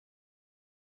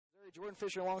Jordan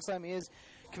Fisher alongside me is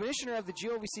Commissioner of the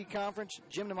GLVC Conference,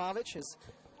 Jim Naumovich.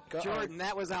 Jordan,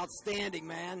 that was outstanding,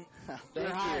 man. You're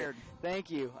hired.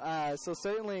 Thank you. So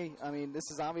certainly, I mean,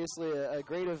 this is obviously a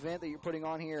great event that you're putting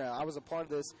on here. I was a part of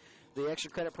this. The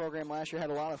extra credit program last year had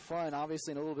a lot of fun,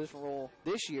 obviously in a little different role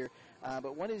this year.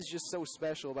 But what is just so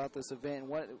special about this event?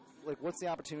 What's the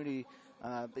opportunity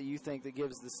that you think that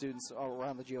gives the students all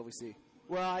around the GLVC?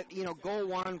 Well, goal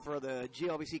one for the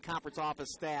GLVC Conference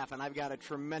Office staff, and I've got a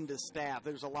tremendous staff.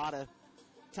 There's a lot of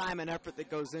time and effort that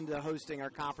goes into hosting our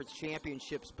conference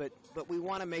championships, but we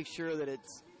want to make sure that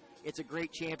it's a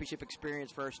great championship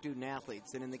experience for our student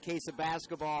athletes. And in the case of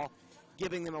basketball,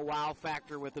 giving them a wow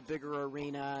factor with a bigger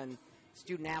arena and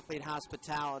student athlete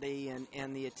hospitality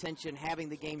and the attention, having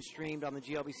the game streamed on the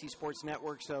GLVC Sports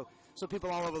Network so people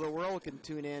all over the world can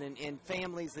tune in, and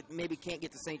families that maybe can't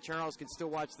get to St. Charles can still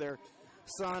watch their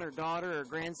son or daughter or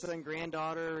grandson,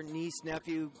 granddaughter, niece,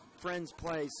 nephew, friends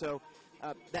play. So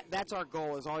that's our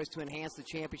goal, is always to enhance the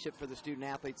championship for the student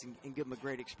athletes and give them a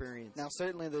great experience. Now,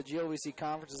 certainly the GLVC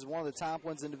Conference is one of the top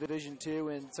ones in Division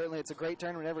II, and certainly it's a great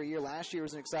tournament every year. Last year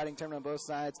was an exciting tournament on both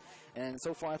sides, and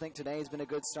so far I think today has been a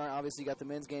good start. Obviously, you got the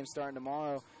men's game starting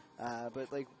tomorrow, but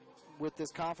with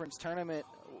this conference tournament,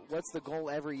 what's the goal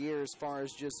every year as far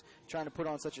as just trying to put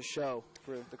on such a show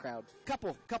for the crowd?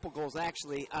 Couple goals,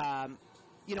 actually.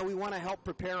 We want to help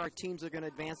prepare our teams that are going to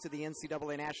advance to the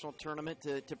NCAA National Tournament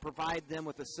to provide them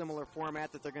with a similar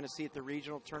format that they're going to see at the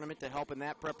regional tournament to help in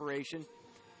that preparation.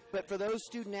 But for those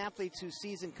student athletes whose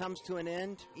season comes to an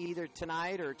end, either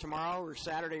tonight or tomorrow or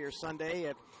Saturday or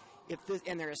Sunday,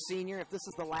 and they're a senior, if this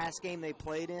is the last game they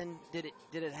played in, did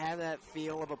it have that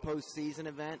feel of a postseason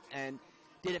event? And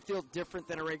did it feel different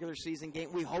than a regular season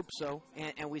game? We hope so,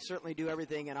 and we certainly do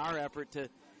everything in our effort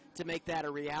to make that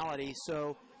a reality.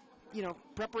 So,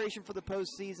 preparation for the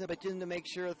postseason, but just to make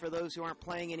sure for those who aren't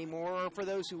playing anymore, or for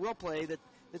those who will play, that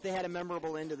they had a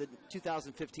memorable end of the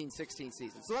 2015-16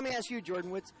 season. So let me ask you,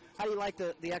 Jordan, how do you like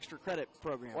the extra credit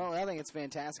program? Well, I think it's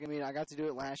fantastic. I mean, I got to do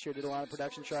it last year, did a lot of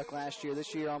production truck last year.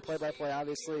 This year on play-by-play,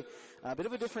 obviously, a bit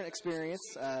of a different experience.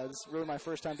 This is really my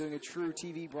first time doing a true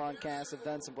TV broadcast. I've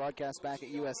done some broadcasts back at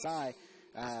USI,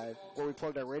 where we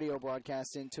plugged our radio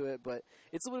broadcast into it, but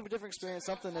it's a little bit of a different experience,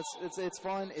 something it's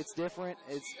fun, it's different.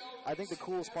 I think the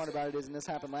coolest part about it is, and this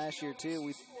happened last year too,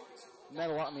 we met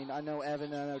a lot. I mean, I know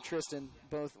Evan and I know Tristan,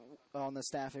 both on the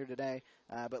staff here today,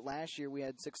 but last year we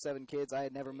had 6-7 kids I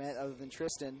had never met other than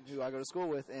Tristan, who I go to school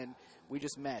with, and we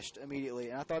just meshed immediately,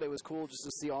 and I thought it was cool just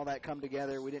to see all that come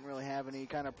together. We didn't really have any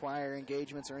kind of prior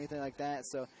engagements or anything like that,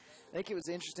 so I think it was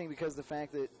interesting because of the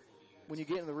fact that when you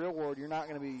get in the real world, you're not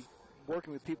going to be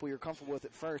working with people you're comfortable with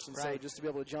at first, and right. So just to be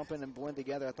able to jump in and blend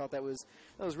together, I thought that was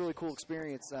a really cool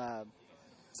experience.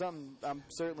 Something I'm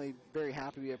certainly very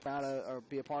happy to be a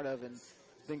part of, and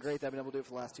it's been great that I've been able to do it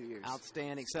for the last 2 years.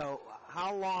 Outstanding. So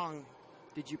how long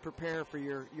did you prepare for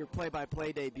your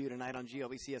play-by-play debut tonight on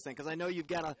GLVCSN? Because I know you've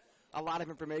got a lot of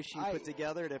information you put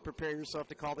together to prepare yourself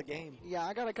to call the game. Yeah,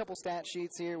 I got a couple stat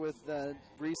sheets here with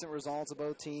recent results of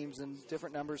both teams and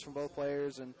different numbers from both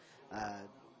players, and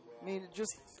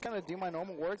just kind of do my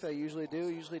normal work that I usually do.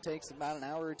 It usually takes about an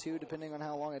hour or two, depending on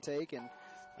how long it takes. And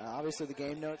obviously the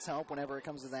game notes help whenever it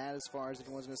comes to that, as far as if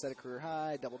anyone's going to set a career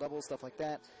high, double-double, stuff like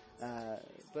that.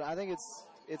 But I think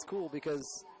it's cool because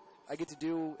I get to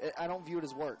do – I don't view it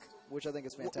as work, which I think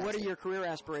is fantastic. What are your career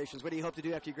aspirations? What do you hope to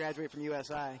do after you graduate from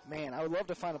USI? Man, I would love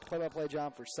to find a play-by-play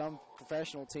job for some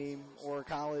professional team or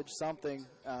college, something.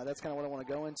 That's kind of what I want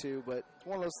to go into. But it's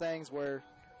one of those things where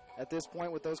 – at this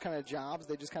point, with those kind of jobs,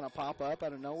 they just kind of pop up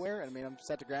out of nowhere. I mean, I'm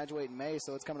set to graduate in May,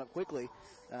 so it's coming up quickly.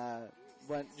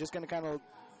 But just going to kind of,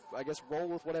 I guess, roll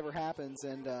with whatever happens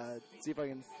and see if I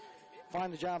can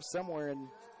find a job somewhere. And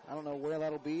I don't know where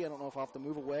that'll be. I don't know if I'll have to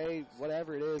move away,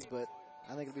 whatever it is, but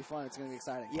I think it'll be fun. It's going to be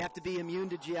exciting. You have to be immune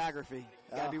to geography.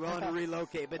 You got to be willing to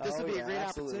relocate. But this will be a great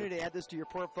opportunity to add this to your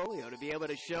portfolio, to be able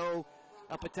to show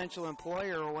a potential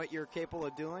employer what you're capable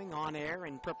of doing on air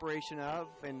and preparation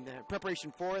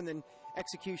for and then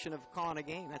execution of calling a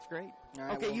game. That's great.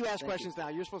 Right, okay, you ask questions now.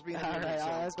 You're supposed to be in the All right,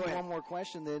 I'll ask you one more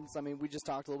question then. I mean, we just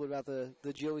talked a little bit about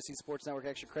the GLVC Sports Network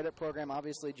Extra Credit Program,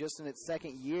 obviously just in its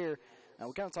second year.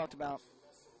 We kind of talked about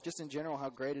just in general how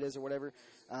great it is or whatever,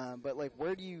 but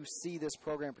where do you see this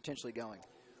program potentially going?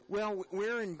 Well,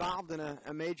 we're involved in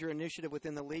a major initiative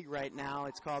within the league right now.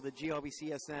 It's called the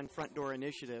GLVCSN Front Door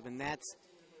Initiative, and that's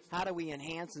how do we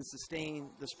enhance and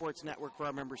sustain the sports network for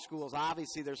our member schools.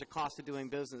 Obviously, there's a cost of doing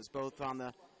business, both on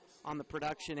the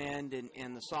production end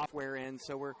and the software end,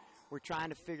 so we're trying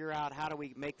to figure out how do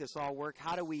we make this all work,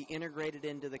 how do we integrate it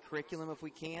into the curriculum if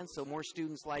we can, so more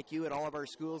students like you at all of our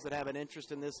schools that have an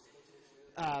interest in this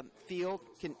field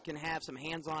can have some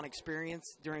hands-on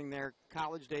experience during their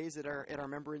college days at our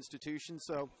member institutions.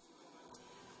 So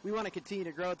we want to continue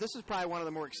to grow it. This is probably one of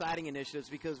the more exciting initiatives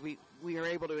because we are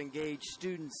able to engage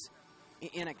students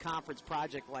in a conference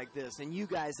project like this, and you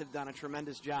guys have done a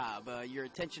tremendous job. Your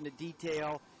attention to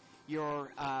detail,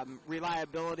 your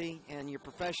reliability, and your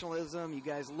professionalism. You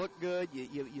guys look good,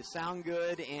 you sound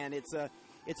good, and it's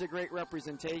a great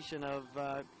representation of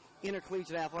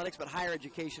intercollegiate athletics, but higher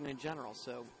education in general.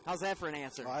 So how's that for an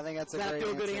answer? Well, I think that's a great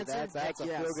feel-good answer. That's a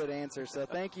feel-good answer. So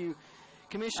thank you,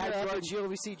 Commissioner of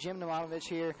GLVC Jim Naumovich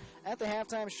here at the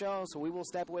halftime show. So we will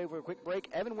step away for a quick break.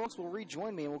 Evan Wilkes will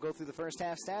rejoin me, and we'll go through the first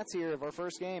half stats here of our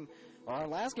first game, or our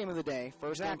last game of the day.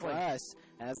 First game for us,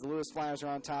 as the Lewis Flyers are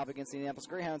on top against the Indianapolis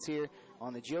Greyhounds here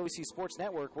on the GLVC Sports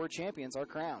Network, where champions are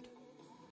crowned.